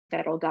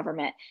federal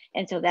government.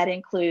 And so that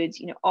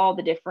includes, all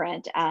the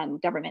different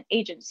government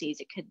agencies.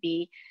 It could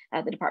be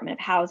the Department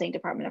of Housing,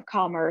 Department of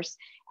Commerce,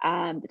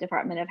 the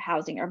Department of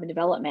Housing, Urban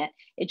Development.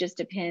 It just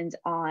depends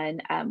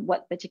on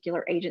what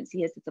particular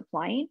agency is that's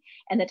applying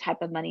and the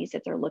type of monies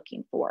that they're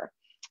looking for.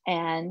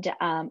 And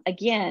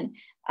again,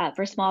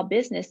 for small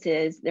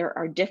businesses, there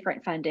are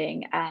different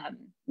funding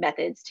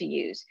methods to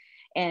use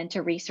and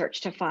to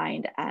research to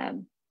find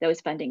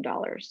those funding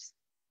dollars.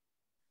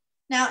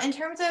 Now, in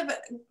terms of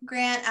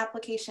grant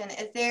application,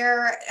 is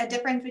there a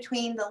difference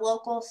between the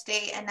local,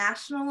 state, and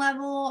national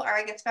level, or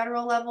I guess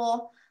federal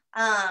level?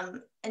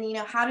 And,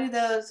 how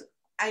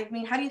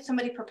do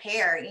somebody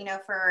prepare,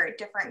 for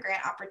different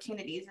grant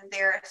opportunities? Is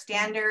there a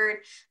standard,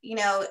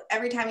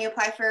 every time you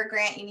apply for a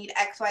grant, you need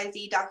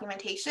XYZ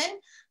documentation?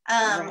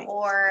 Right.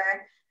 Or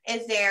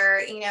is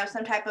there,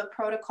 some type of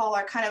protocol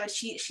or kind of a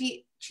cheat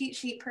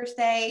sheet per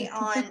se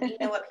on,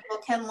 what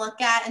people can look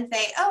at and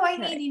say, oh, I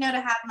need, right.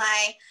 To have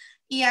my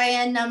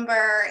EIN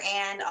number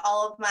and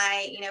all of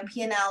my,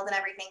 P&Ls and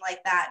everything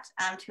like that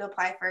to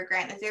apply for a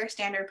grant? Is there a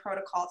standard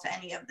protocol to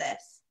any of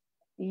this?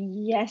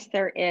 Yes,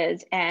 there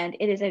is. And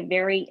it is a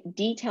very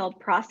detailed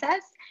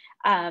process.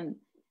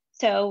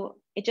 So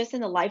it just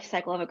in the life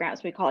cycle of a grant,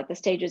 so we call it the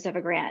stages of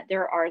a grant,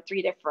 there are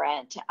 3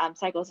 different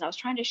cycles. And I was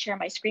trying to share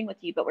my screen with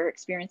you, but we're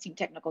experiencing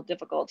technical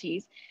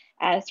difficulties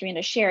as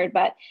Serena shared.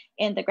 But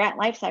in the grant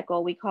life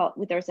cycle,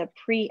 there's a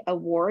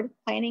pre-award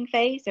planning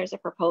phase, there's a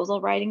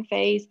proposal writing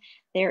phase,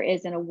 there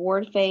is an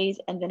award phase,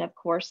 and then of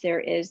course there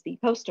is the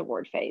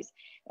post-award phase.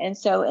 And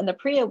so in the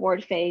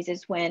pre-award phase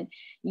is when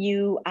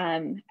you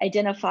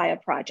identify a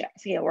project.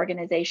 So the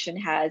organization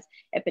has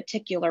a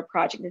particular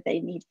project that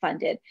they need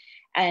funded.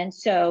 And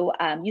so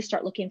you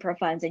start looking for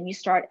funds, and you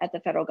start at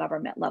the federal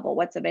government level.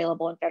 What's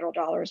available in federal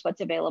dollars,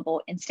 what's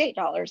available in state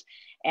dollars,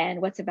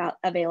 and what's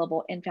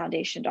available in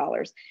foundation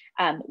dollars.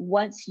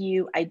 Once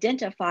you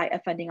identify a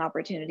funding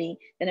opportunity,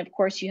 then of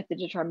course you have to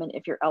determine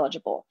if you're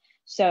eligible.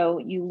 So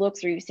you look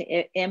through,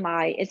 say,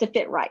 is it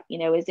fit right?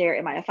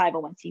 Am I a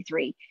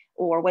 501c3?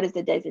 Or what is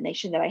the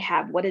designation that I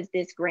have? What is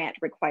this grant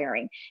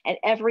requiring? And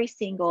every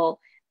single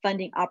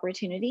funding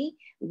opportunity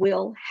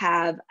will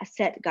have a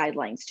set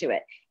guidelines to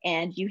it,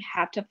 and you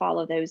have to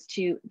follow those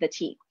to the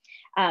T.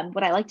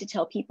 What I like to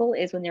tell people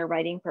is when they're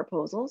writing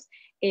proposals,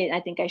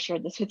 I think I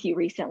shared this with you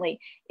recently,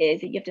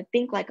 is that you have to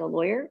think like a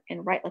lawyer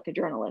and write like a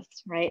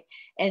journalist, right?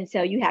 And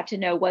so you have to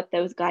know what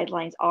those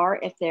guidelines are,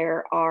 if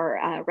there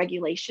are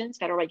regulations,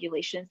 federal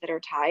regulations that are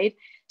tied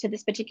to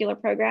this particular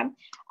program.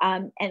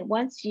 And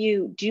once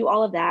you do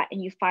all of that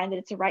and you find that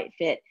it's a right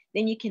fit,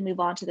 then you can move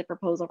on to the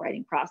proposal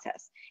writing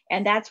process.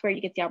 And that's where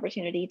you get the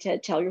opportunity to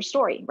tell your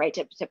story, right?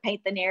 To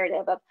paint the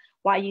narrative of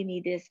why you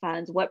need these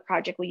funds, what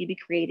project will you be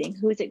creating,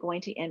 who is it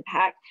going to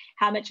impact,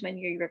 how much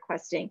money are you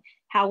requesting,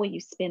 how will you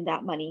spend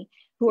that money,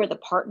 who are the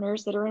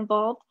partners that are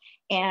involved.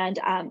 And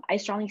I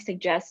strongly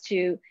suggest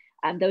to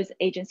those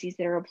agencies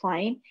that are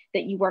applying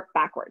that you work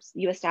backwards.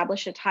 You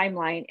establish a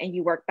timeline and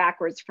you work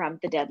backwards from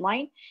the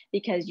deadline,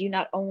 because you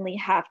not only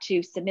have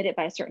to submit it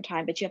by a certain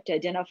time, but you have to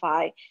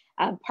identify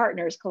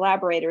partners,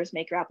 collaborators,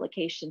 make your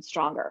application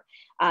stronger.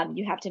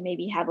 You have to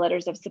maybe have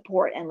letters of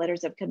support and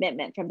letters of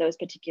commitment from those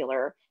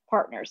particular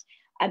partners.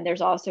 And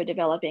there's also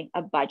developing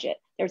a budget.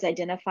 There's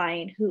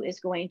identifying who is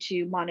going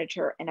to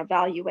monitor and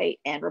evaluate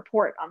and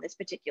report on this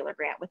particular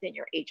grant within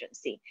your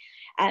agency.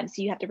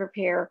 So you have to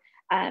prepare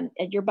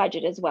your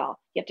budget as well.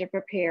 You have to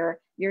prepare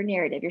your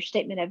narrative, your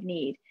statement of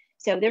need.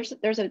 So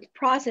there's a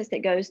process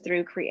that goes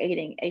through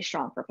creating a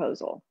strong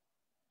proposal.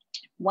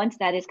 Once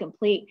that is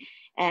complete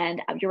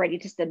and you're ready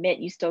to submit,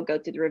 you still go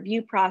through the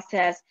review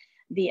process,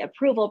 the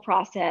approval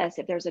process,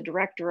 if there's a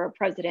director or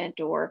president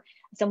or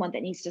someone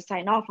that needs to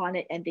sign off on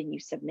it, and then you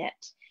submit.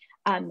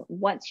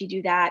 Once you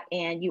do that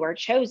and you are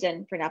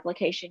chosen for an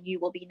application, you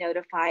will be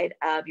notified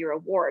of your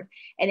award.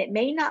 And it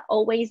may not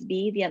always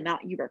be the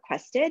amount you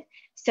requested.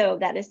 So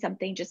that is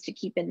something just to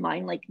keep in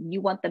mind. Like, you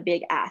want the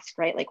big ask,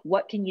 right? Like,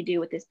 what can you do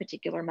with this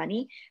particular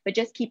money? But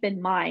just keep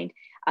in mind,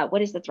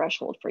 what is the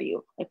threshold for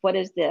you? Like, what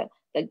is the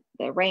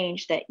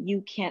range that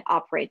you can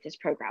operate this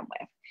program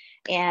with?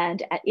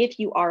 And if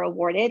you are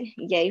awarded,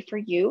 yay for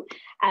you,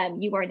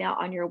 you are now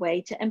on your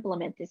way to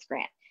implement this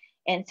grant.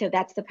 And so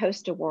that's the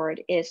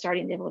post-award, is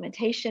starting the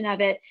implementation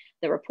of it,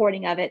 the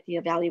reporting of it, the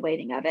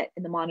evaluating of it,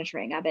 and the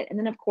monitoring of it. And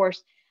then, of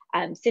course,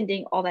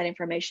 sending all that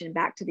information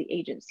back to the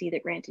agency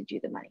that granted you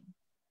the money.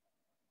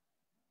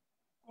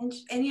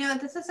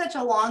 And this is such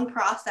a long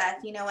process,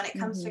 when it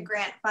comes to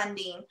grant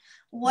funding.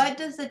 What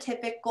does the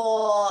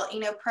typical,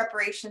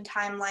 preparation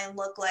timeline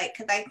look like?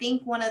 Because I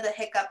think one of the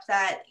hiccups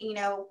that,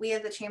 we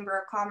as a Chamber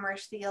of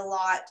Commerce see a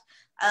lot,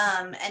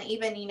 and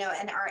even, in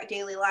our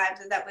daily lives,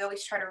 is that we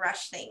always try to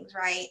rush things,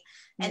 right?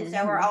 And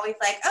so we're always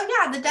like, oh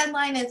yeah, the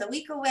deadline is a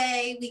week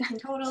away. We can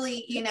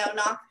totally,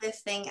 knock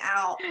this thing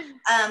out.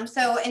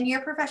 So in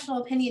your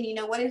professional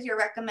opinion, what is your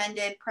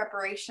recommended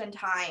preparation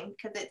time?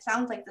 Because it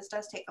sounds like this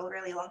does take a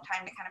really long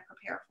time to kind of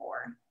prepare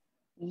for.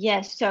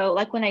 Yes. So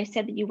like when I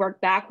said that you work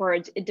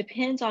backwards, it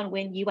depends on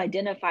when you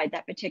identified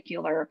that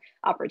particular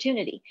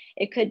opportunity.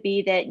 It could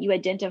be that you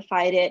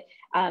identified it,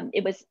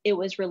 it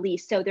was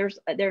released. So there's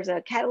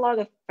a catalog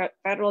of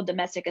federal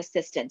domestic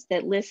assistance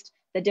that lists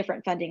the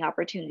different funding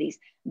opportunities.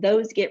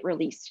 Those get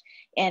released.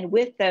 And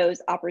with those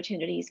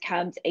opportunities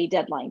comes a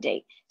deadline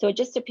date. So it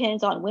just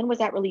depends on when was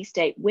that release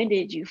date? When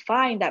did you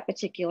find that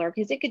particular,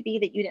 because it could be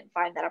that you didn't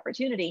find that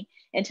opportunity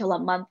until a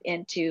month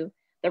into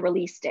the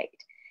release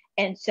date.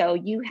 And so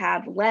you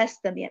have less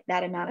than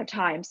that amount of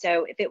time.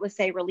 So if it was,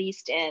 say,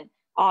 released in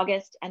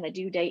August and the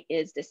due date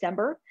is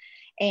December,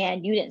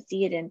 and you didn't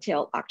see it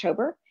until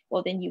October,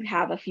 well, then you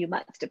have a few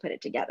months to put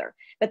it together.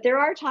 But there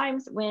are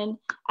times when,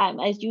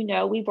 as you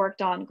know, we've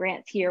worked on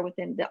grants here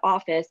within the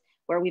office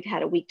where we've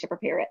had a week to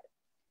prepare it.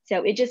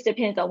 So it just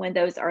depends on when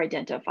those are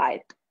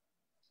identified.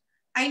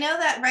 I know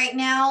that right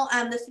now,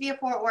 the city of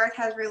Fort Worth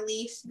has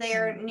released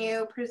their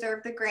new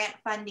Preserve the Grant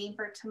funding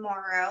for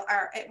tomorrow,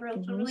 or it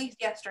released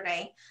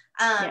yesterday,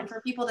 Yes. for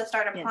people to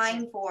start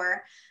applying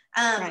for.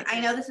 Right. I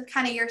know this is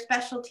kind of your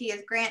specialty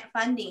is grant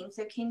funding.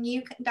 So can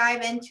you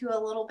dive into a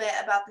little bit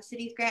about the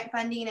city's grant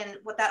funding and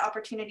what that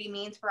opportunity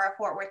means for our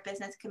Fort Worth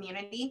business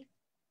community?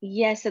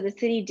 Yes, so the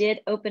city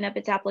did open up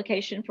its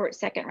application for its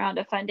second round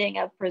of funding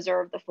of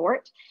Preserve the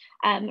Fort,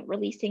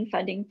 releasing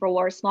funding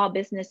for small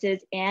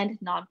businesses and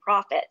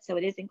nonprofits. So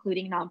it is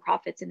including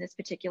nonprofits in this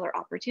particular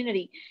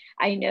opportunity.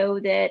 I know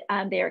that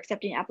they are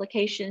accepting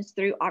applications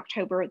through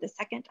October the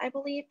 2nd, I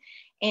believe.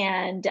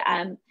 And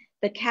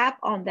the cap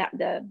on that,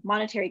 the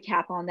monetary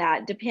cap on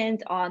that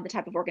depends on the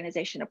type of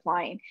organization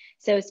applying.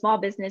 So small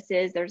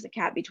businesses, there's a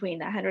cap between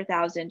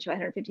 100,000 to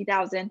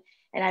 150,000.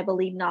 And I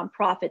believe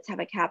nonprofits have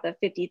a cap of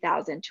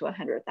 50,000 to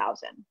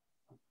 100,000.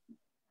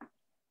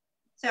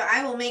 So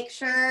I will make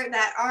sure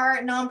that our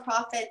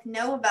nonprofits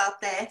know about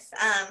this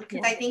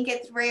because I think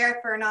it's rare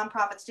for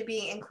nonprofits to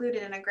be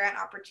included in a grant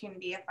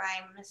opportunity, if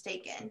I'm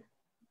mistaken.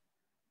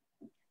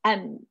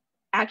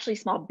 Actually,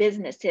 small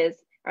businesses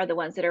are the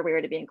ones that are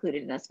rare to be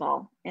included in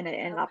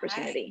an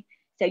opportunity.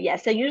 So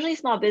yes, so usually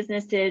small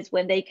businesses,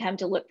 when they come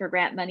to look for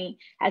grant money,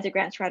 as a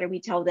grants writer, we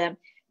tell them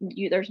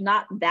there's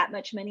not that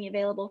much money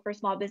available for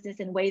small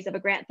business in ways of a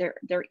grant.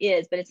 There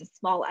is, but it's a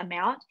small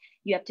amount.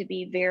 You have to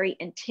be very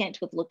intent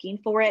with looking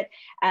for it.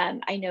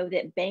 I know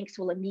that banks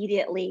will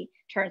immediately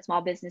turn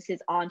small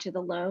businesses onto the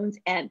loans,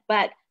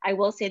 but I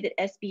will say that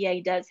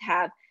SBA does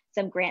have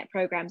some grant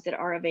programs that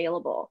are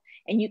available,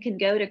 and you can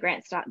go to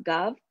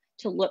grants.gov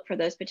to look for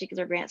those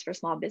particular grants for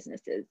small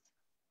businesses.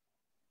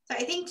 So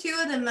I think two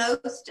of the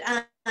most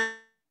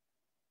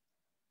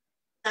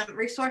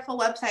resourceful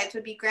websites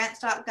would be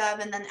grants.gov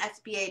and then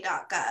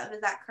sba.gov.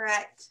 Is that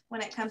correct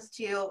when it comes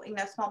to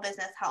small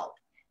business help?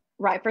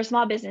 Right, for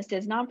small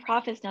businesses.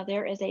 Nonprofits, now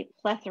there is a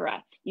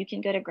plethora. You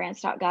can go to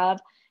grants.gov.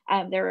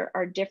 There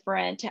are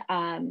different,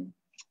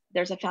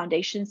 there's a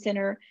foundation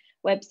center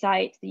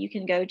website that you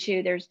can go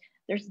to.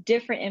 There's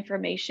different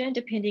information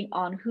depending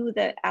on who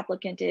the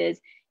applicant is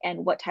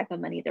and what type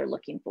of money they're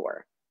looking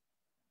for.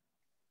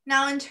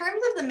 Now, in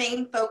terms of the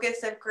main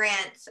focus of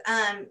grants,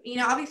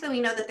 obviously we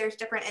know that there's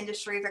different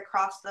industries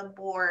across the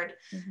board.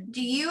 Mm-hmm.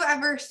 Do you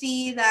ever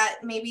see that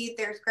maybe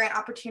there's grant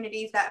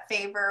opportunities that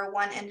favor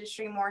one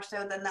industry more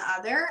so than the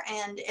other?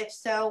 And if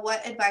so,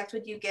 what advice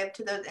would you give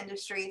to those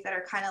industries that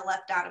are kind of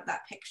left out of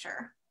that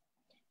picture?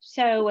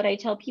 So what I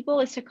tell people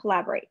is to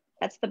collaborate.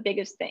 That's the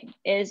biggest thing,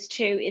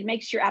 it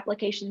makes your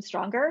application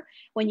stronger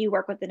when you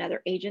work with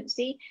another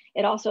agency.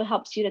 It also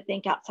helps you to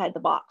think outside the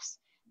box.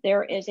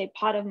 There is a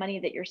pot of money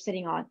that you're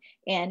sitting on,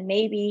 and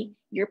maybe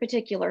your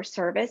particular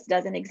service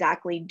doesn't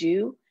exactly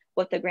do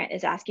what the grant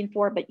is asking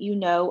for, but you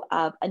know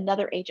of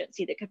another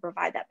agency that could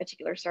provide that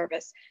particular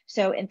service.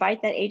 So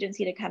invite that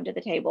agency to come to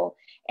the table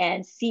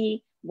and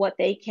see what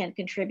they can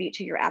contribute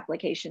to your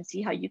application,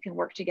 see how you can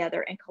work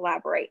together and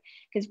collaborate.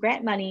 Because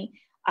grant money,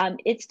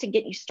 it's to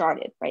get you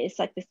started, right? It's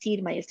like the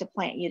seed money is to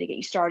plant you to get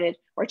you started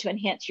or to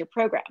enhance your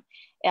program.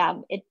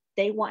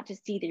 They want to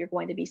see that you're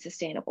going to be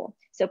sustainable.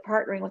 So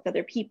partnering with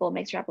other people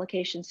makes your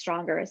application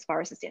stronger as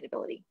far as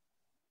sustainability.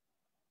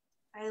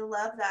 I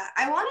love that.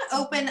 I want to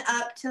open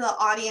up to the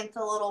audience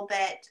a little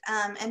bit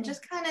and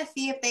just kind of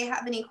see if they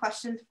have any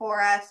questions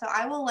for us. So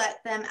I will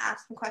let them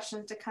ask some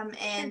questions to come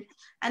in.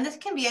 And this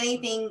can be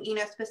anything,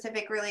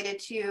 specific related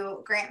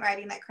to grant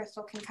writing that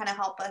Cristal can kind of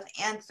help us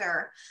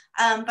answer.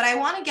 But I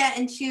want to get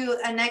into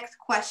a next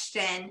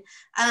question.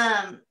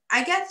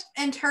 I guess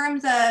in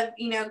terms of,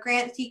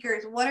 grant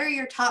seekers, what are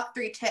your top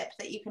 3 tips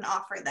that you can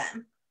offer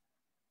them?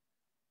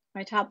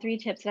 My top 3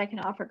 tips that I can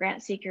offer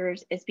grant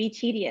seekers is be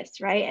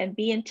tedious, right? And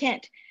be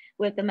intent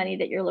with the money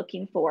that you're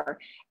looking for.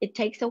 It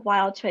takes a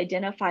while to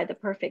identify the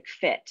perfect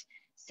fit.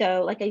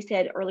 So like I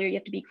said earlier, you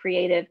have to be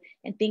creative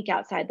and think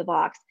outside the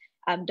box.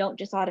 Don't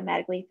just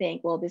automatically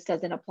think, well, this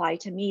doesn't apply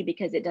to me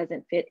because it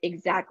doesn't fit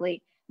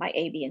exactly my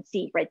A, B, and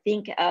C, right?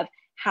 Think of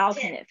how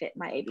can it fit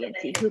my A, B, and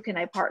C? Who can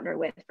I partner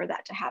with for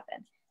that to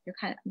happen? I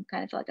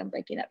kind of feel like I'm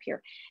breaking up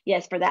here.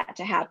 Yes, for that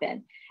to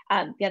happen.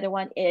 The other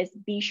one is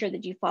be sure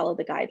that you follow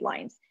the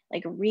guidelines.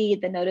 Like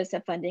read the notice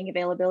of funding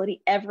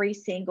availability. Every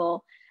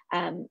single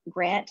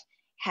grant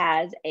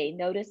has a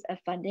notice of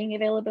funding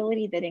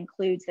availability that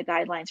includes the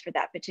guidelines for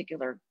that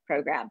particular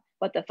program,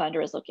 what the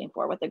funder is looking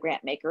for, what the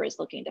grant maker is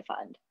looking to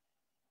fund,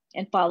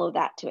 and follow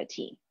that to a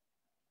T.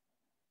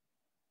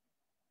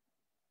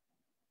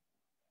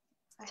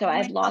 So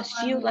I've lost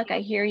you, like I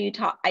hear you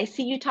talk. I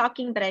see you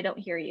talking, but I don't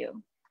hear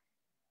you.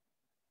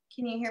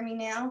 Can you hear me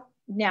now?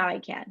 Now I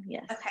can,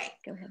 yes. Okay.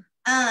 Go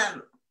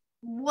ahead.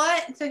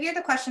 So here's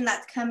a question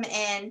that's come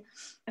in.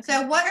 Okay.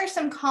 So what are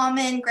some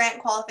common grant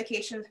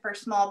qualifications for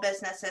small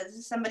businesses? This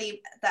is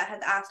somebody that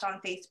has asked on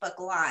Facebook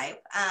Live.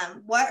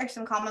 What are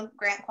some common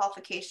grant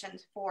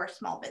qualifications for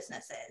small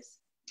businesses?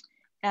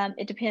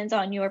 It depends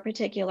on your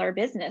particular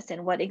business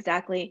and what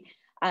exactly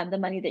the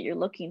money that you're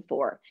looking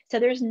for. So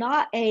there's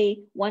not a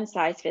one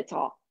size fits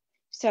all.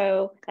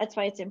 So that's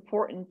why it's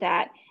important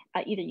that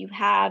either you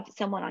have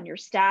someone on your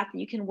staff that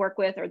you can work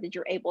with, or that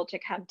you're able to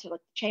come to the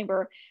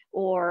chamber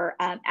or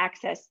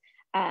access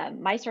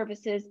my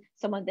services,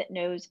 someone that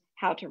knows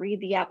how to read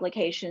the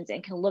applications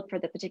and can look for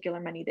the particular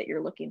money that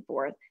you're looking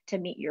for to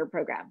meet your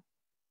program.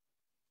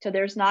 So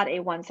there's not a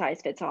one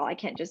size fits all. I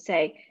can't just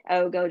say,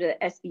 oh, go to the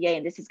SBA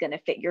and this is going to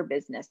fit your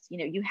business. You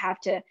know, you have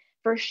to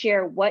first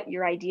share what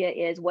your idea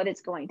is, what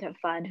it's going to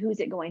fund, who's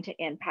it going to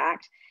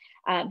impact,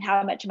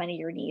 how much money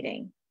you're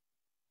needing.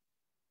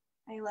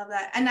 I love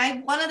that.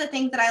 And one of the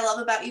things that I love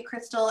about you,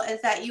 Cristal,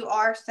 is that you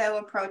are so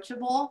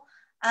approachable.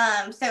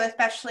 So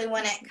especially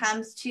when it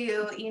comes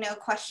to,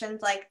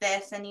 questions like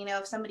this, and,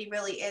 if somebody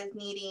really is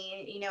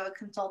needing, a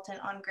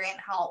consultant on grant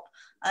help,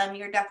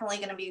 you're definitely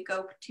going to be a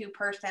go-to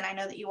person. I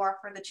know that you are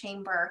for the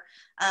chamber,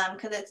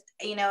 because it's,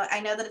 I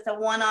know that it's a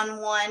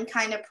one-on-one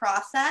kind of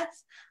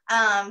process,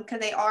 because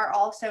they are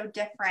all so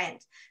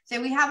different.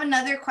 So we have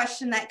another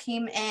question that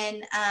came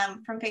in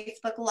from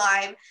Facebook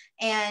Live,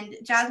 and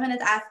Jasmine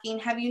is asking,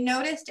 have you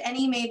noticed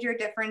any major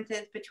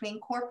differences between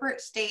corporate,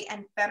 state,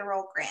 and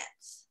federal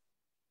grants?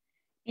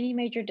 Any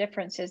major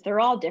differences? They're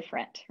all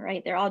different,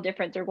 right? They're all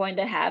different. They're going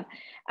to have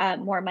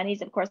more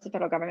monies. Of course, the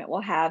federal government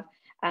will have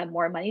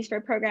more monies for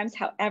programs.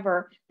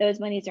 However, those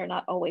monies are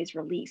not always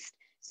released.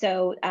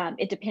 So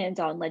it depends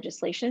on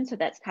legislation. So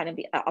that's kind of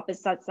the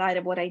opposite side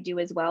of what I do,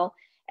 as well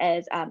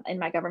as in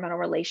my governmental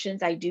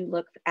relations. I do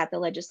look at the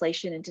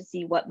legislation and to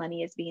see what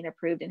money is being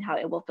approved and how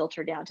it will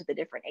filter down to the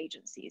different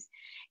agencies.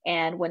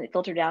 And when it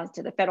filters down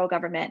to the federal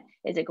government,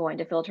 is it going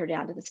to filter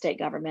down to the state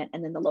government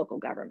and then the local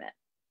government?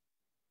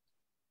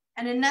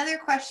 And another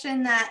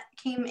question that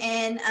came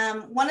in,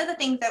 one of the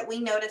things that we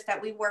noticed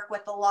that we work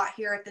with a lot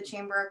here at the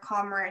Chamber of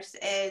Commerce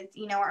is,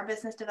 our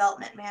business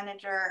development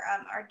manager,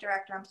 our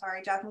director,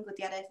 Jasmine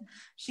Gutierrez.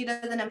 She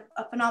does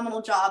a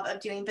phenomenal job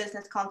of doing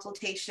business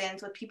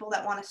consultations with people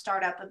that want to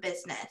start up a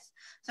business.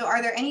 So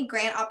are there any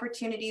grant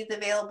opportunities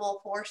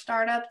available for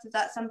startups? Is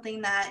that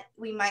something that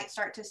we might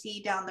start to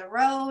see down the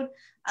road,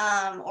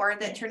 or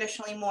is it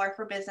traditionally more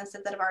for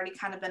businesses that have already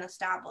kind of been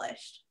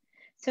established?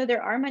 So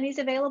there are monies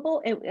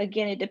available.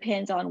 Again, it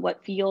depends on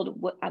what field,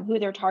 who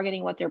they're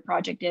targeting, what their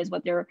project is,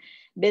 what their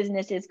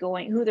business is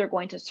going, who they're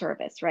going to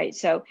service, right?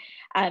 So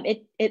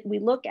we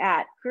look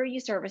at who are you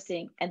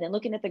servicing, and then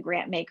looking at the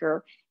grant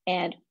maker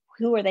and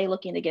who are they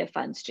looking to give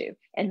funds to,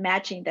 and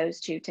matching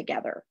those two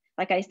together.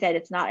 Like I said,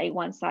 it's not a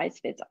one size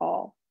fits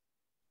all.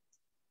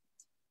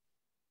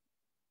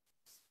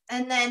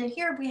 And then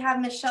here we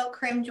have Michelle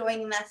Krim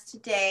joining us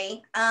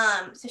today.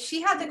 So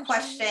she has a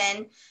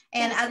question,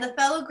 and as a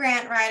fellow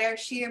grant writer,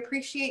 she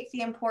appreciates the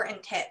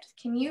important tips.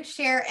 Can you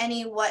share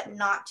any what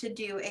not to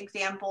do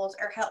examples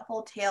or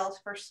helpful tales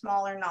for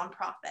smaller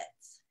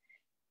nonprofits?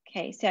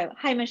 Okay, so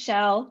hi,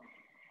 Michelle.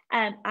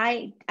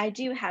 I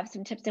do have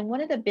some tips, and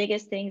one of the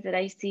biggest things that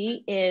I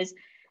see is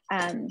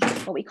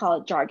what we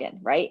call jargon,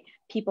 right?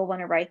 People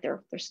want to write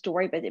their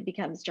story, but it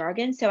becomes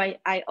jargon. So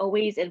I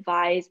always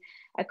advise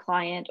a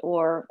client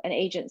or an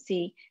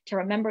agency to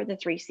remember the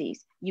 3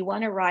 C's. You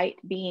want to write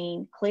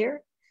being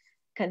clear,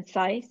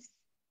 concise,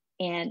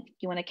 and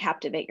you want to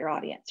captivate your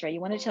audience, right? You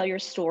want to tell your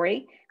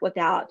story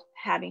without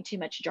having too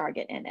much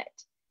jargon in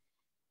it.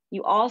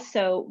 You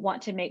also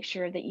want to make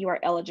sure that you are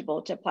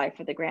eligible to apply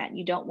for the grant.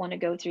 You don't want to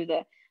go through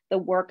the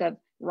work of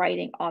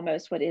writing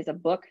almost what is a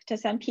book to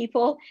some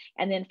people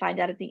and then find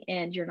out at the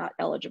end you're not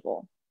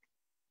eligible.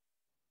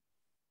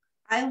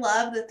 I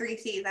love the 3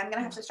 C's. I'm going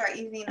to have to start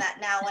using that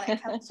now when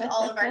it comes to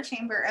all of our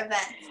chamber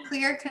events.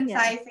 Clear,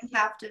 concise, and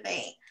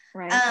captivate.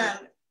 Right.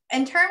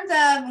 In terms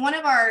of one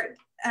of our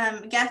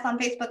guests on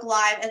Facebook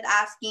Live is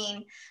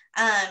asking,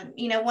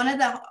 one of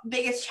the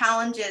biggest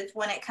challenges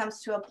when it comes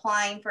to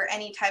applying for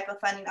any type of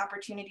funding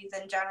opportunities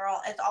in general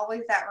is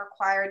always that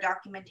required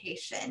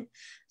documentation.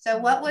 So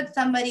what would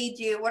somebody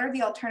do? What are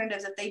the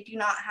alternatives if they do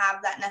not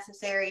have that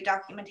necessary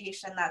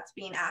documentation that's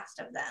being asked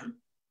of them?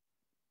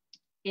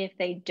 If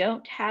they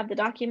don't have the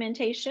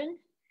documentation,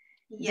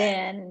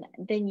 then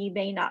you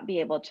may not be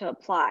able to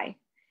apply.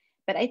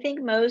 But I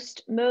think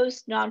most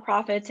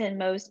nonprofits and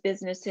most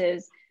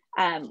businesses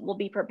will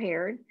be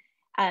prepared.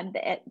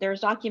 There's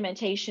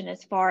documentation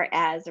as far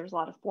as there's a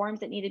lot of forms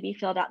that need to be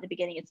filled out in the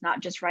beginning. It's not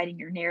just writing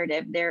your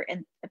narrative. There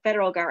in the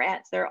federal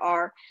grants, there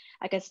are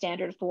like a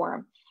standard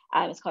form.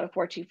 It's called a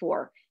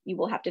 424. You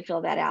will have to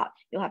fill that out.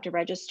 You'll have to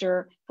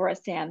register for a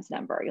SAMS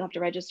number. You'll have to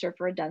register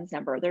for a DUNS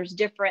number. There's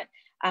different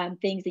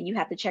things that you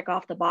have to check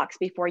off the box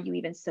before you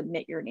even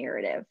submit your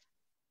narrative.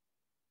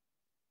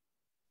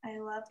 I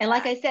love that. And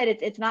like I said,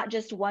 it's not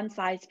just one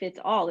size fits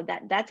all.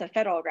 That's a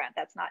federal grant.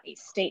 That's not a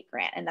state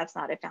grant, and that's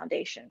not a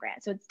foundation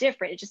grant. So it's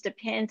different. It just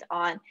depends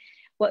on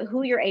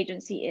who your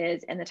agency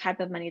is and the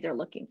type of money they're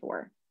looking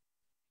for.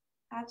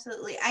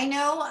 Absolutely. I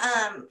know,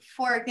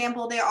 for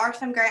example, there are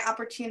some grant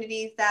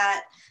opportunities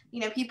that,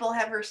 people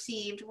have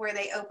received where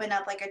they open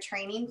up like a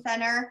training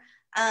center,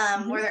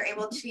 where they're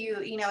able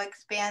to,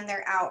 expand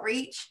their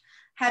outreach.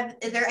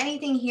 Is there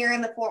anything here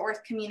in the Fort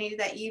Worth community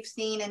that you've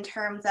seen in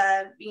terms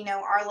of,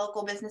 our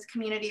local business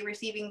community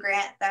receiving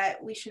grants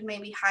that we should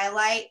maybe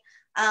highlight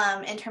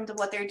in terms of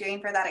what they're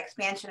doing for that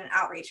expansion and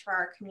outreach for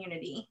our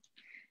community?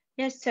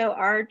 Yes, so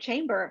our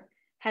chamber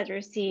has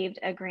received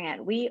a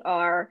grant. We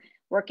are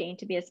working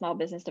to be a small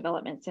business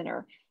development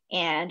center,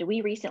 and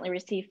we recently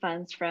received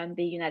funds from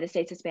the United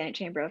States Hispanic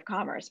Chamber of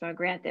Commerce from a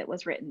grant that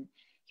was written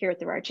here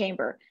through our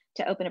chamber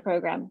to open a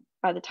program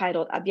by the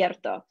title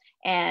Abierto,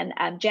 and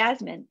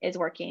Jasmine is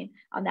working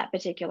on that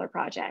particular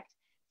project.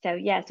 So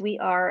yes, we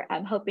are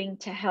hoping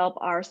to help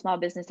our small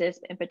businesses,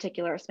 in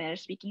particular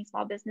Spanish-speaking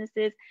small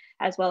businesses,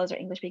 as well as our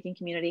English-speaking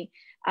community,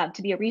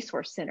 to be a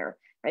resource center,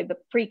 right?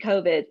 But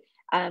pre-COVID,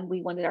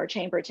 we wanted our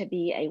chamber to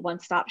be a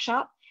one-stop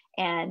shop,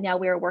 and now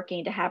we're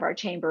working to have our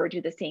chamber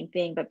do the same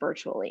thing, but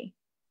virtually.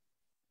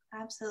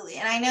 Absolutely.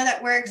 And I know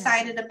that we're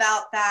excited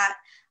about that.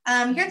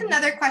 Here's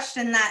another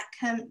question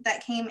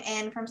that came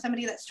in from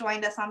somebody that's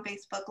joined us on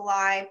Facebook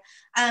Live.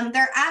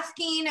 They're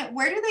asking,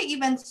 where do they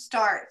even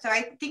start? So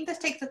I think this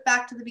takes us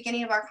back to the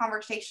beginning of our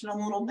conversation a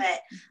little bit.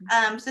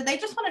 So they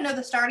just want to know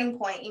the starting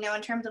point,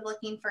 in terms of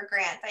looking for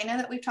grants. I know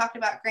that we've talked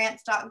about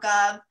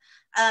grants.gov.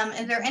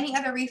 Is there any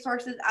other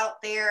resources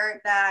out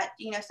there that,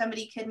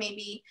 somebody could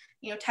maybe,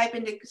 type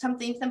into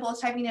something simple as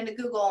typing into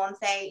Google and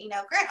say,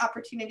 grant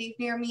opportunities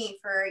near me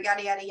for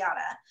yada, yada,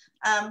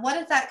 yada. What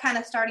does that kind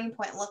of starting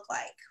point look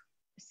like?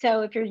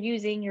 So if you're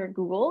using your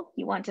Google,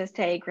 you want to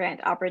say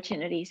grant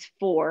opportunities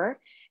for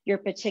your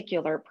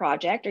particular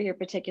project or your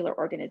particular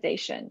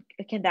organization.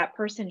 Can that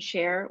person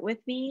share with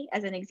me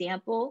as an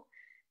example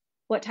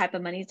what type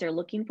of monies they're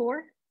looking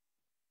for?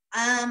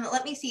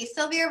 Let me see.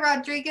 Sylvia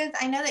Rodriguez,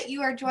 I know that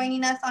you are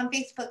joining us on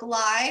Facebook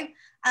Live.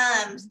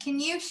 Can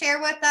you share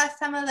with us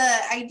some of the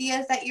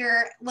ideas that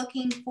you're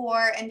looking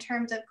for in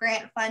terms of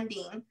grant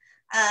funding?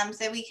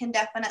 So we can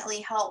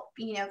definitely help,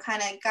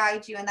 kind of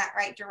guide you in that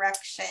right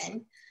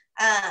direction.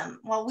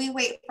 While we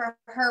wait for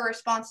her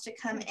response to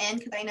come in,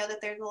 because I know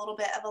that there's a little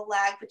bit of a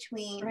lag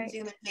between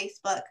Zoom and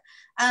Facebook.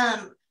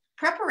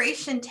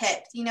 Preparation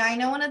tips. I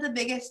know one of the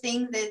biggest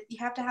things is you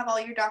have to have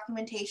all your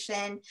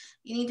documentation.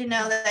 You need to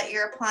know that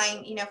you're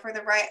applying, for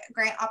the right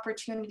grant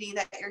opportunity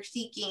that you're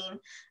seeking.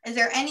 Is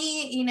there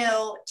any,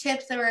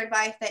 tips or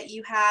advice that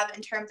you have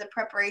in terms of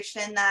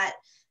preparation that,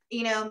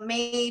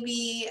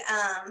 maybe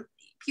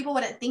people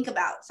wouldn't think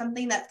about,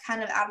 something that's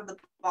kind of out of the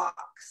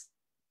box?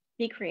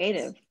 Be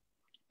creative.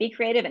 Be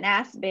creative and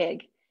ask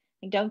big.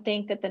 And don't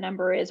think that the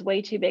number is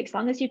way too big. As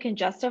long as you can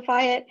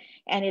justify it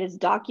and it is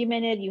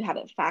documented, you have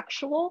it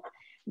factual,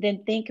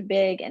 then think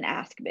big and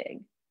ask big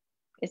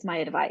is my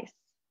advice.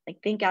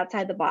 Like, think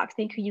outside the box.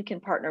 Think who you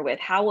can partner with.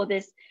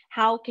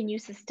 How can you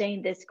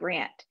sustain this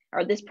grant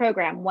or this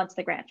program once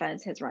the grant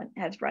funds has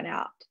run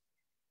out?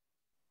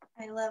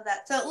 I love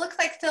that. So it looks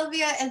like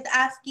Sylvia is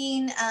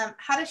asking,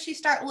 how does she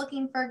start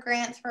looking for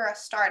grants for a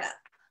startup?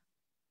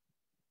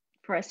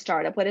 For a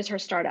startup, what is her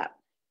startup?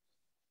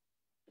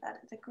 That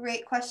is a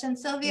great question.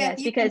 Sylvia, if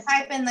you can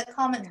type in the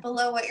comments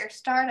below what your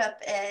startup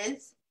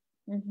is,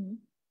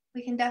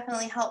 we can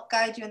definitely help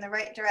guide you in the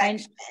right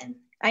direction.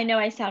 I know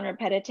I sound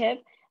repetitive,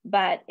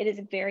 but it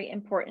is very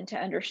important to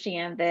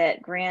understand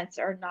that grants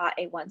are not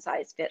a one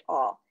size fit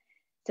all.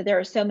 So there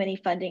are so many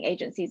funding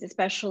agencies,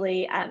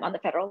 especially on the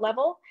federal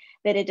level,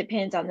 that it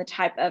depends on the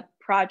type of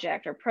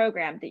project or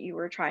program that you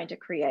were trying to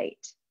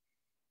create.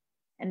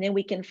 And then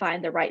we can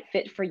find the right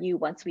fit for you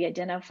once we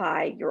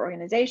identify your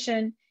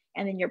organization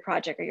and then your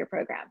project or your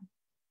program.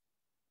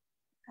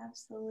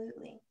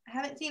 Absolutely. I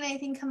haven't seen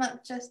anything come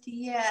up just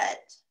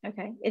yet.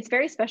 Okay. It's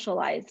very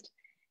specialized.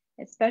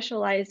 It's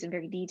specialized and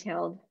very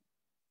detailed.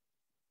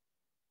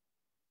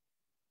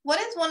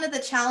 What is one of the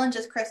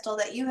challenges, Cristal,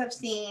 that you have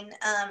seen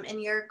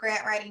in your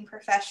grant writing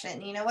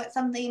profession? What's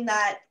something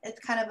that is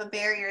kind of a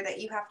barrier that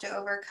you have to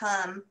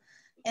overcome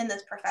in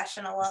this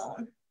profession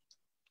alone?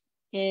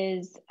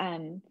 Is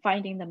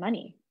finding the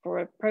money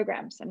for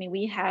programs. I mean,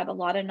 we have a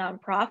lot of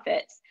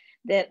nonprofits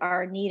that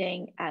are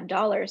needing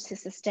dollars to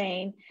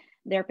sustain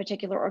their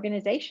particular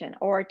organization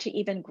or to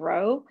even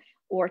grow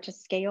or to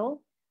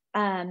scale.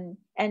 And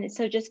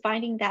so just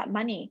finding that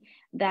money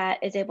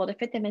that is able to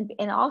fit them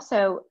and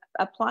also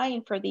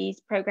applying for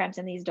these programs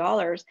and these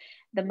dollars,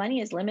 the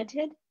money is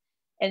limited.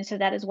 And so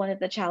that is one of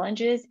the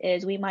challenges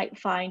is we might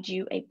find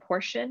you a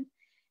portion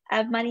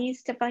of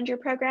monies to fund your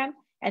program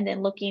and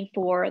then looking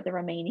for the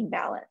remaining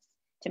balance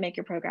to make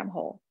your program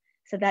whole.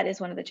 So that is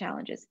one of the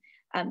challenges.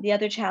 The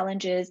other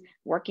challenge is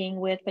working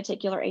with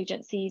particular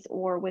agencies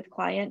or with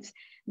clients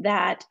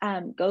that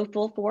go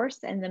full force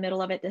and in the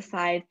middle of it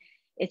decide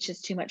it's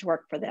just too much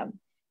work for them.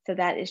 So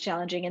that is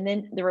challenging. And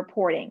then the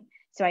reporting.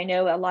 So I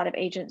know a lot of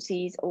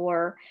agencies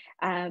or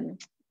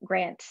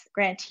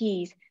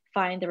grantees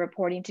find the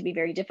reporting to be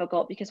very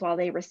difficult because while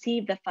they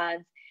receive the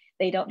funds,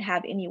 they don't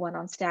have anyone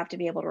on staff to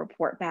be able to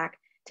report back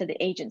to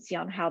the agency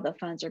on how the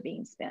funds are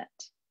being spent.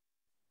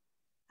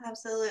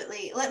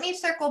 Absolutely. Let me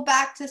circle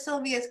back to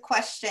Sylvia's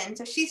question.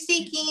 So she's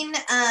seeking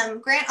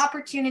grant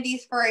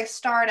opportunities for a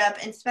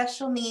startup in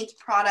special needs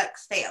product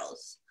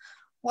sales.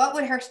 What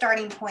would her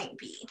starting point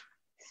be?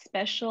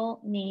 Special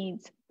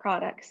needs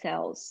product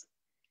sales.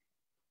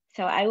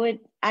 So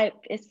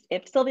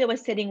if Sylvia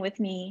was sitting with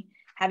me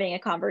having a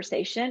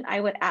conversation, I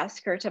would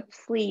ask her to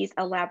please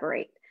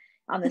elaborate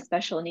on the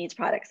special needs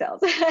product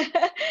sales.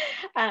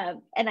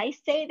 And I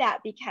say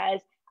that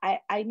because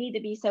I need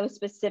to be so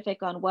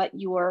specific on what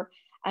you're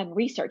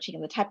researching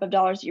and the type of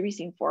dollars you're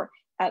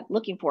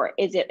looking for.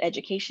 Is it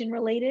education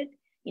related?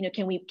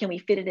 Can we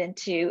fit it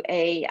into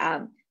a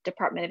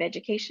Department of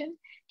Education?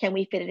 Can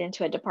we fit it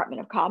into a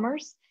Department of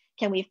Commerce?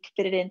 Can we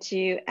fit it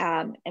into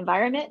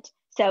environment?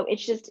 So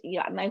it's just,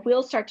 my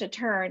wheels start to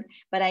turn,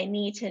 but I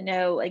need to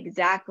know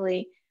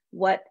exactly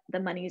what the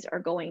monies are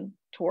going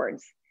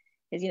towards.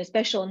 Is,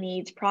 special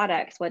needs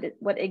products,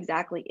 what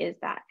exactly is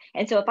that?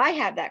 And so if I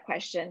have that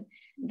question,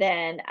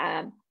 then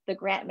the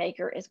grant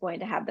maker is going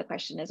to have the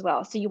question as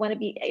well. So you want to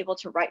be able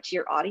to write to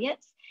your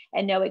audience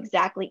and know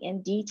exactly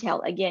in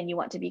detail. Again, you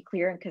want to be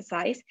clear and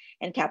concise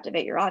and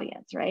captivate your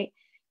audience, right?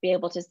 Be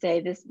able to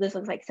say, this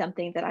looks like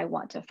something that I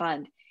want to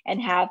fund,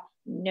 and have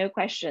no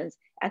questions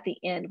at the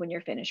end when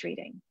you're finished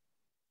reading.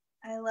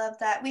 I love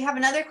that. We have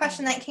another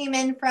question that came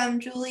in from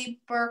Julie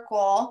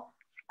Burkle,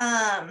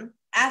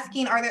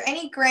 asking, are there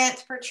any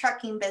grants for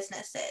trucking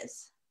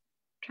businesses?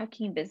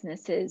 Trucking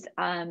businesses,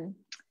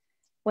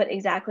 what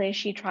exactly is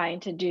she trying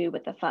to do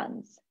with the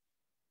funds?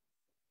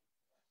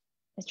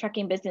 Is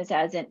trucking business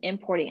as in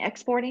importing,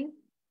 exporting?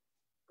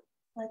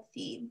 Let's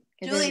see.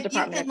 Julie, if you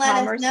can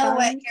let us know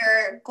what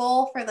your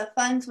goal for the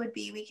funds would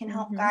be, we can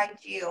help guide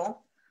you.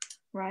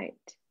 Right.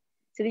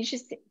 So these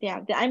just,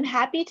 I'm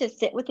happy to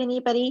sit with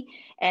anybody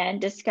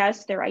and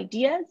discuss their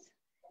ideas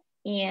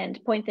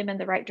and point them in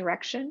the right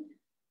direction.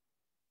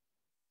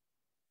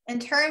 In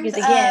terms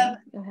because again,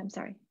 of, I'm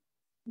sorry.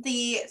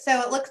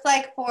 So it looks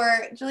like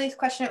for Julie's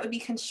question, it would be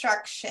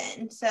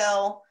construction.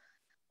 So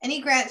any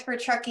grants for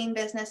trucking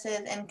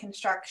businesses and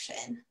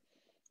construction?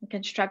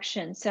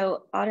 Construction.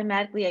 So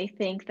automatically, I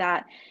think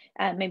that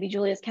maybe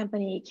Julia's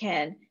company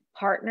can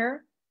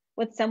partner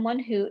with someone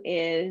who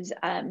is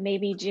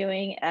maybe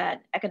doing an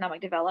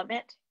economic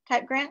development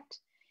type grant.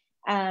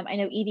 I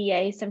know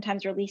EDA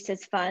sometimes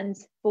releases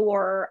funds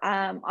for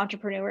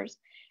entrepreneurs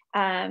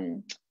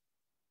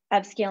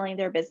upscaling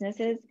their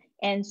businesses.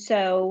 And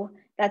so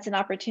that's an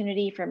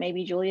opportunity for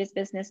maybe Julia's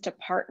business to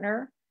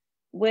partner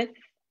with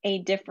a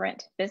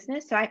different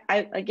business. So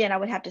I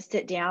would have to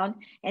sit down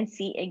and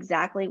see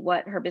exactly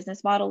what her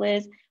business model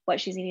is,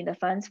 what she's needing the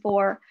funds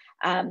for.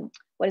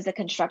 What is the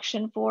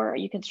construction for? Are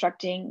you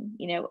constructing,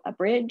 a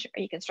bridge?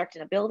 Are you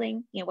constructing a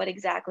building? What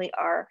exactly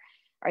are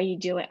you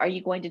doing? Are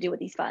you going to do with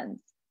these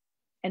funds?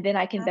 And then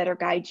I can better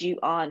guide you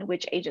on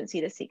which agency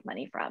to seek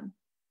money from.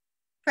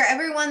 For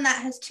everyone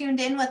that has tuned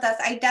in with us,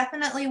 I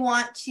definitely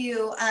want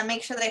to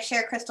make sure that I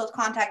share Cristal's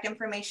contact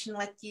information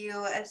with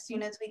you as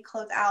soon as we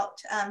close out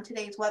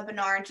today's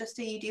webinar, just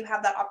so you do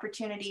have that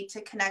opportunity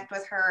to connect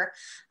with her.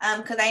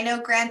 Because I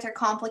know grants are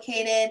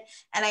complicated,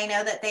 and I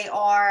know that they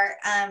are,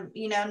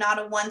 not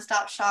a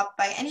one-stop shop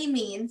by any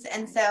means.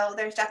 And so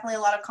there's definitely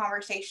a lot of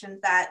conversations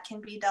that can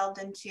be delved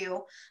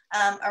into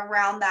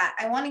around that.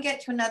 I want to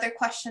get to another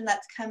question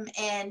that's come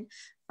in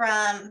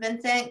from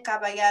Vincent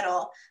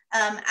Caballero,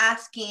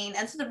 asking,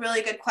 and this is a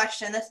really good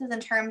question. This is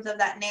in terms of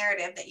that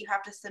narrative that you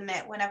have to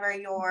submit whenever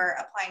you're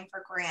applying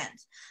for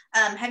grants.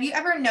 Have you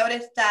ever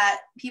noticed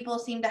that people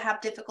seem to have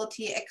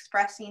difficulty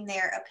expressing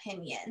their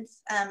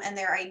opinions and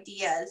their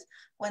ideas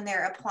when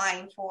they're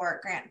applying for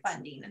grant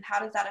funding? And how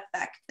does that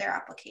affect their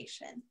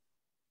application?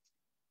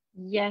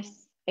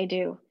 Yes, I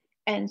do.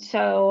 And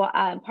so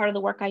part of the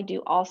work I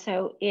do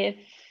also, if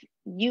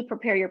you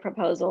prepare your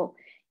proposal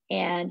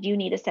and you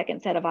need a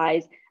second set of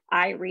eyes,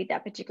 I read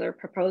that particular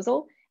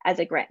proposal as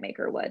a grant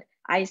maker would.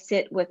 I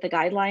sit with the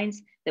guidelines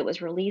that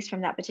was released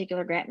from that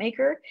particular grant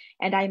maker,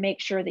 and I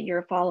make sure that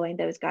you're following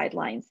those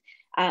guidelines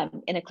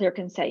in a clear,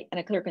 concise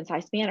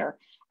manner.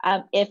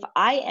 If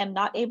I am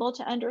not able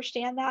to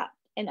understand that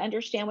and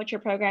understand what your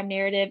program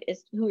narrative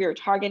is, who you're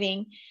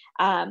targeting,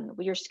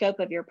 your scope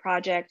of your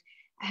project,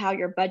 how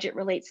your budget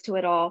relates to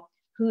it all,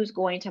 who's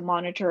going to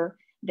monitor,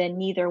 then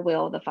neither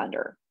will the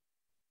funder.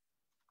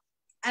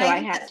 So I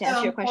have to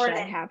answer your question.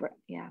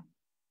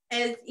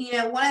 Is,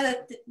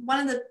 one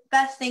of the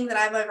best things that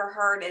I've ever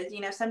heard is,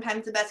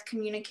 sometimes the best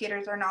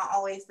communicators are not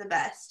always the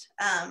best,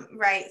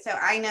 right? So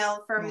I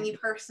know for me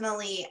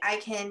personally, I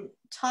can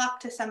talk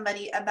to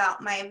somebody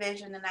about my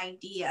vision and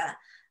idea,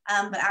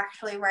 but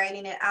actually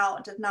writing it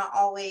out does not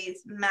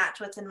always match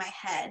what's in my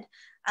head.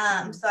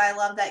 Mm-hmm. So I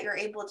love that you're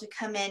able to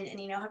come in and,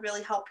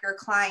 really help your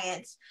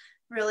clients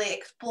really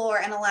explore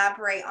and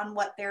elaborate on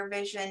what their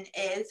vision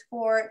is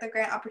for the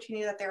grant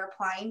opportunity that they're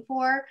applying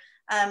for,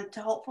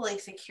 to hopefully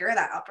secure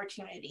that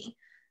opportunity.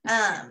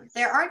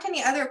 There aren't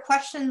any other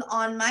questions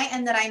on my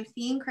end that I'm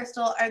seeing.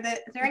 Cristal, is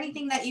there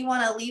anything that you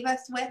want to leave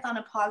us with on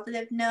a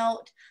positive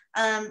note,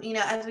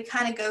 as we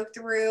kind of go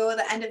through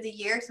the end of the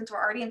year, since we're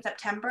already in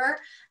September,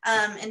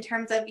 in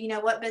terms of,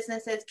 what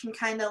businesses can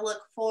kind of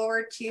look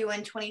forward to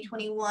in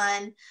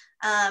 2021,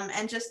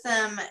 and just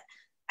some,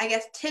 I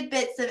guess,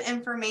 tidbits of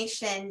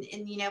information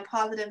and,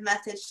 positive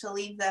message to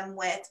leave them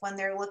with when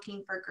they're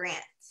looking for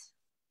grants?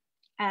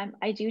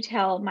 I do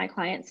tell my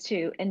clients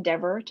to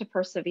endeavor to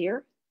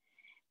persevere.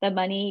 The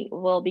money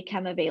will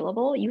become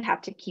available. You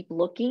have to keep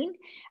looking.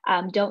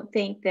 Don't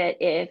think that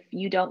if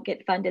you don't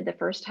get funded the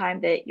first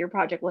time that your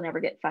project will never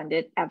get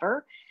funded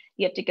ever.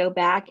 You have to go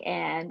back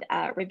and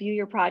review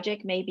your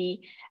project,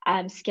 maybe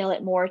scale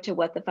it more to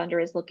what the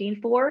funder is looking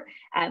for,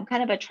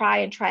 kind of a try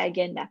and try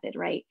again method,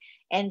 right?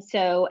 And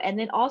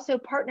then also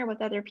partner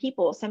with other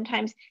people.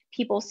 Sometimes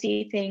people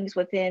see things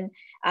within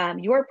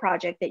your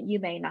project that you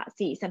may not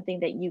see, something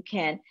that you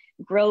can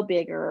grow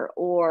bigger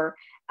or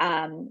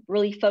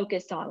really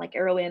focus on, like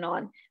arrow in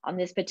on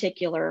this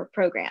particular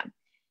program.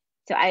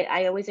 So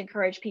I always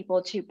encourage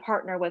people to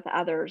partner with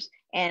others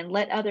and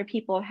let other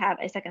people have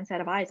a second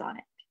set of eyes on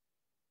it.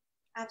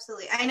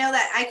 Absolutely. I know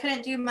that I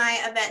couldn't do my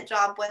event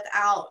job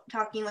without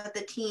talking with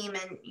the team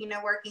and,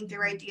 working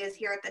through ideas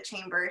here at the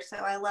chamber. So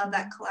I love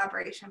that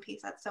collaboration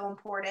piece. That's so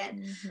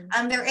important.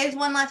 There is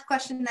one last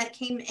question that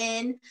came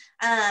in.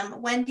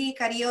 Wendy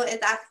Carrillo is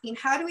asking,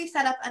 how do we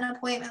set up an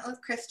appointment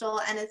with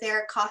Cristal, and is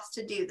there a cost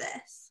to do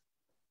this?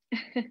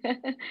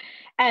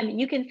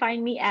 You can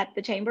find me at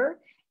the chamber,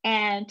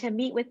 and to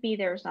meet with me,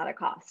 there's not a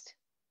cost.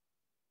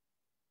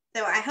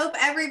 So I hope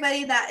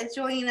everybody that is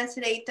joining us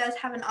today does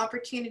have an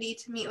opportunity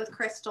to meet with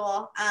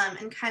Cristal,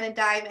 and kind of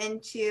dive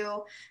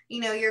into,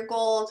 your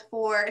goals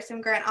for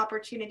some grant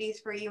opportunities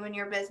for you and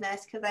your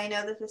business, because I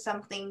know this is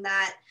something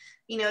that,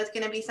 is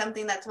going to be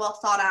something that's well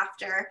sought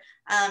after,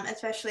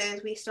 especially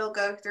as we still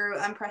go through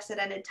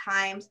unprecedented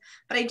times.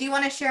 But I do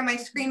want to share my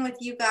screen with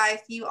you guys.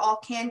 You all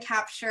can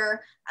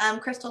capture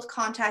Cristal's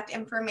contact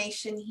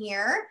information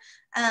here.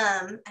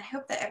 I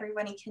hope that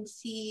everybody can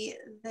see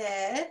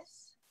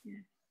this. Yeah.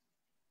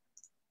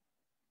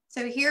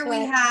 So here we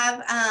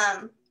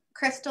have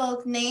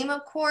Cristal's name,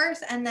 of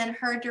course, and then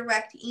her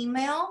direct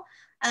email,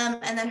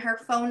 and then her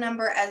phone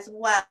number as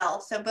well.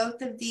 So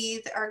both of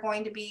these are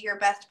going to be your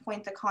best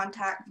points of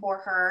contact for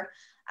her.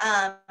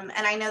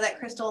 And I know that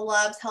Cristal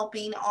loves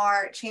helping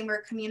our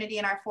chamber community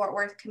and our Fort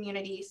Worth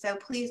community. So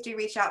please do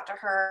reach out to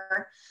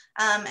her.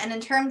 And in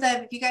terms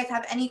of, if you guys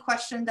have any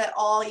questions at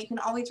all, you can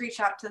always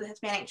reach out to the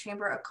Hispanic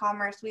Chamber of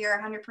Commerce. We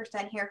are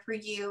 100% here for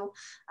you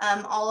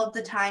all of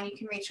the time. You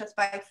can reach us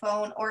by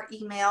phone or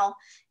email.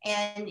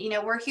 And,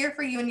 we're here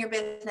for you and your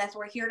business.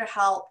 We're here to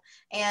help.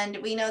 And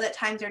we know that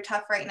times are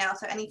tough right now.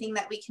 So anything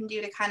that we can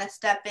do to kind of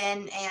step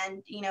in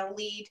and,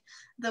 lead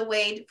the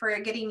way for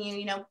getting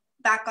you,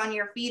 back on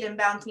your feet and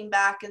bouncing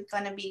back is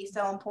going to be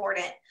so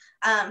important.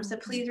 So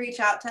please reach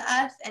out to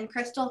us. And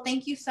Cristal,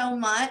 thank you so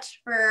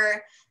much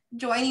for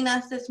joining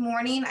us this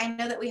morning. I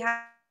know that we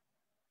had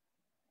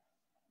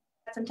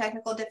some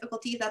technical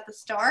difficulties at the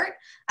start,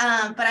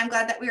 but I'm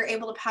glad that we were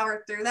able to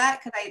power through that,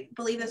 because I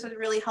believe this was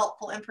really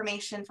helpful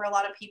information for a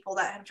lot of people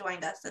that have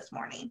joined us this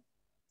morning.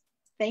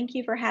 Thank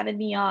you for having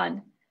me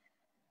on.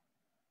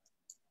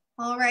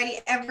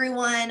 Alrighty,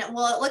 everyone.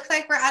 Well, it looks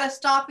like we're at a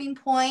stopping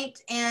point,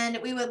 and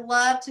we would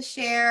love to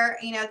share,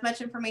 as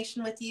much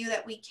information with you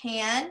that we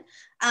can.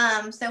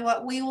 So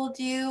what we will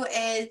do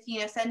is,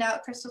 send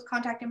out Cristal's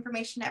contact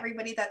information to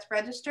everybody that's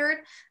registered,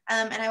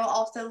 and I will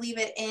also leave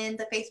it in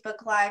the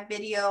Facebook Live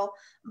video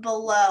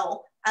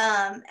below.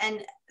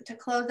 And to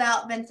close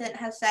out, Vincent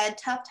has said,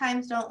 tough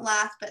times don't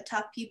last, but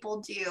tough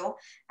people do.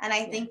 And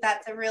I think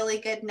that's a really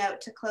good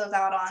note to close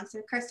out on.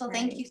 So Cristal,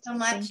 thank you so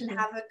much, and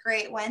have a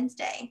great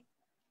Wednesday.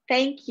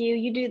 Thank you.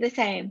 You do the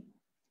same.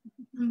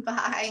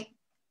 Bye.